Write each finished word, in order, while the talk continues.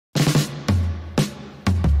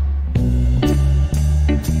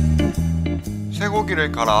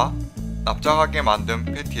쇠고기를 갈아 납작하게 만든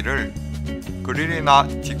패티를 그릴이나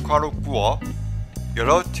직화로 구워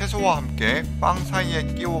여러 채소와 함께 빵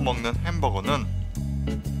사이에 끼워 먹는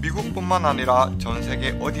햄버거는 미국뿐만 아니라 전 세계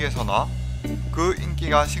어디에서나 그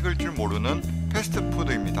인기가 식을 줄 모르는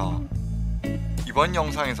패스트푸드입니다. 이번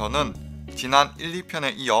영상에서는 지난 1,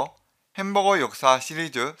 2편에 이어 햄버거 역사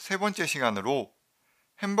시리즈 세 번째 시간으로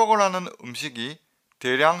햄버거라는 음식이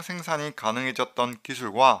대량 생산이 가능해졌던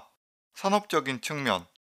기술과 산업적인 측면,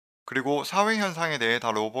 그리고 사회 현상에 대해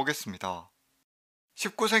다뤄보겠습니다.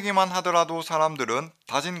 19세기만 하더라도 사람들은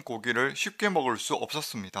다진 고기를 쉽게 먹을 수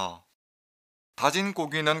없었습니다. 다진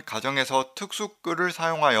고기는 가정에서 특수끈을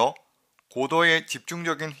사용하여 고도의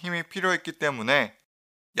집중적인 힘이 필요했기 때문에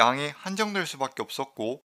양이 한정될 수밖에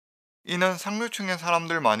없었고, 이는 상류층의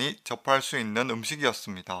사람들만이 접할 수 있는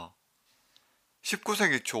음식이었습니다.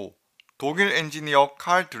 19세기 초 독일 엔지니어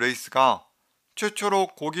칼 드레이스가 최초로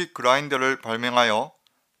고기 그라인더를 발명하여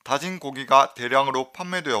다진 고기가 대량으로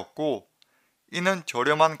판매되었고, 이는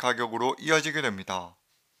저렴한 가격으로 이어지게 됩니다.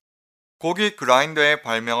 고기 그라인더의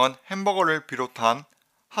발명은 햄버거를 비롯한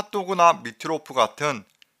핫도그나 미트로프 같은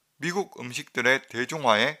미국 음식들의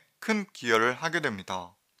대중화에 큰 기여를 하게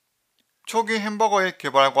됩니다. 초기 햄버거의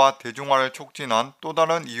개발과 대중화를 촉진한 또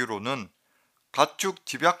다른 이유로는 가축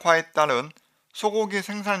집약화에 따른 소고기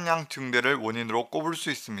생산량 증대를 원인으로 꼽을 수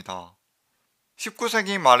있습니다.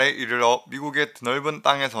 19세기 말에 이르러 미국의 드넓은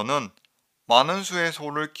땅에서는 많은 수의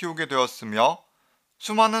소를 키우게 되었으며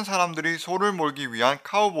수많은 사람들이 소를 몰기 위한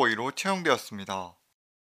카우보이로 채용되었습니다.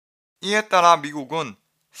 이에 따라 미국은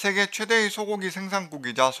세계 최대의 소고기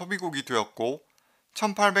생산국이자 소비국이 되었고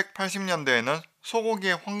 1880년대에는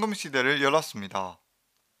소고기의 황금 시대를 열었습니다.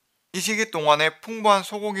 이 시기 동안의 풍부한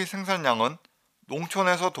소고기 생산량은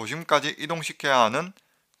농촌에서 도심까지 이동시켜야 하는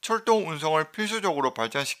철도 운송을 필수적으로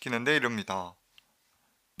발전시키는 데 이릅니다.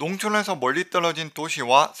 농촌에서 멀리 떨어진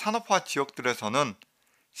도시와 산업화 지역들에서는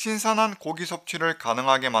신선한 고기 섭취를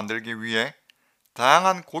가능하게 만들기 위해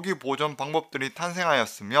다양한 고기 보존 방법들이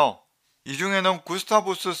탄생하였으며, 이 중에는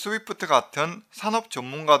구스타부스 스위프트 같은 산업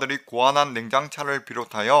전문가들이 고안한 냉장차를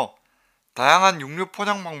비롯하여 다양한 육류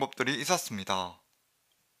포장 방법들이 있었습니다.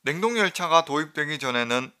 냉동열차가 도입되기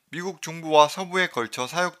전에는 미국 중부와 서부에 걸쳐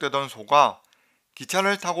사육되던 소가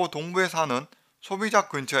기차를 타고 동부에 사는 소비자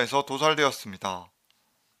근처에서 도살되었습니다.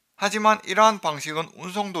 하지만 이러한 방식은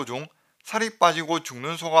운송 도중 살이 빠지고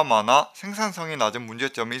죽는 소가 많아 생산성이 낮은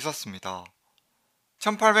문제점이 있었습니다.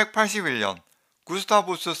 1881년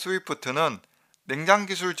구스타부스 스위프트는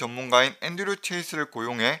냉장기술 전문가인 앤드류 체이스를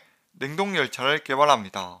고용해 냉동열차를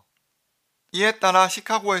개발합니다. 이에 따라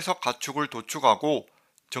시카고에서 가축을 도축하고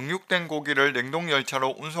정육된 고기를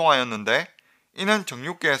냉동열차로 운송하였는데, 이는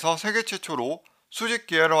정육계에서 세계 최초로 수직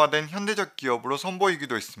계열화된 현대적 기업으로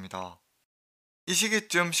선보이기도 했습니다. 이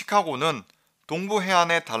시기쯤 시카고는 동부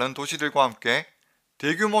해안의 다른 도시들과 함께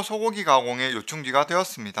대규모 소고기 가공의 요충지가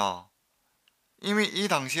되었습니다. 이미 이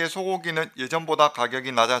당시의 소고기는 예전보다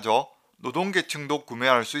가격이 낮아져 노동계층도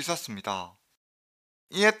구매할 수 있었습니다.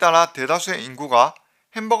 이에 따라 대다수의 인구가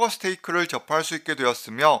햄버거 스테이크를 접할 수 있게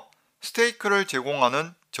되었으며, 스테이크를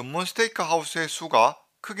제공하는 전문 스테이크 하우스의 수가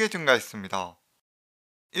크게 증가했습니다.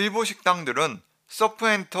 일부 식당들은 서프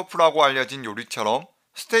앤 터프라고 알려진 요리처럼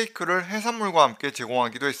스테이크를 해산물과 함께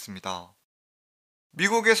제공하기도 했습니다.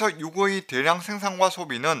 미국에서 육의 대량 생산과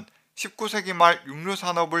소비는 19세기 말 육류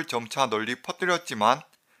산업을 점차 널리 퍼뜨렸지만,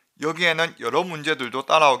 여기에는 여러 문제들도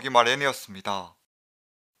따라오기 마련이었습니다.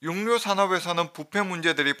 육류 산업에서는 부패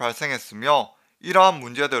문제들이 발생했으며, 이러한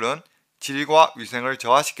문제들은 질과 위생을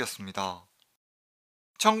저하시켰습니다.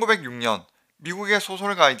 1906년 미국의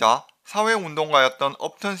소설가이자 사회운동가였던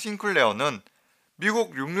업턴 싱클레어는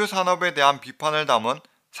미국 육류 산업에 대한 비판을 담은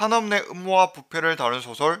산업 내 음모와 부패를 다룬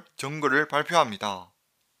소설 정글을 발표합니다.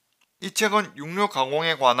 이 책은 육류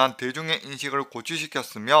가공에 관한 대중의 인식을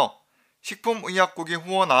고취시켰으며 식품의약국이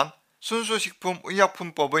후원한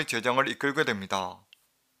순수식품의약품법의 제정을 이끌게 됩니다.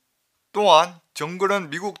 또한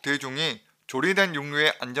정글은 미국 대중이 조리된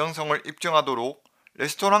육류의 안정성을 입증하도록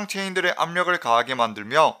레스토랑 체인들의 압력을 가하게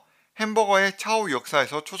만들며 햄버거의 차후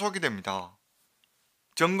역사에서 초석이 됩니다.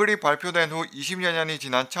 정글이 발표된 후 20여 년이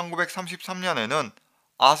지난 1933년에는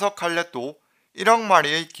아서 칼렛도 1억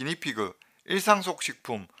마리의 기니피그, 일상 속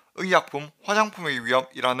식품, 의약품, 화장품의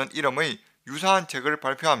위험이라는 이름의 유사한 책을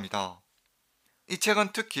발표합니다. 이 책은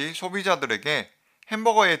특히 소비자들에게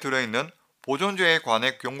햄버거에 들어있는 보존제에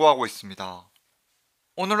관해 경고하고 있습니다.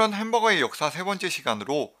 오늘은 햄버거의 역사 세 번째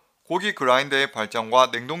시간으로 고기 그라인더의 발전과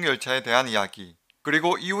냉동열차에 대한 이야기,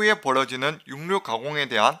 그리고 이후에 벌어지는 육류 가공에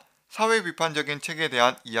대한 사회 비판적인 책에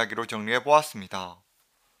대한 이야기로 정리해 보았습니다.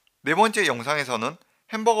 네 번째 영상에서는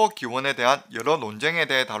햄버거 기원에 대한 여러 논쟁에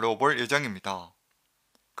대해 다뤄볼 예정입니다.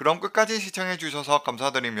 그럼 끝까지 시청해주셔서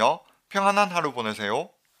감사드리며 평안한 하루 보내세요.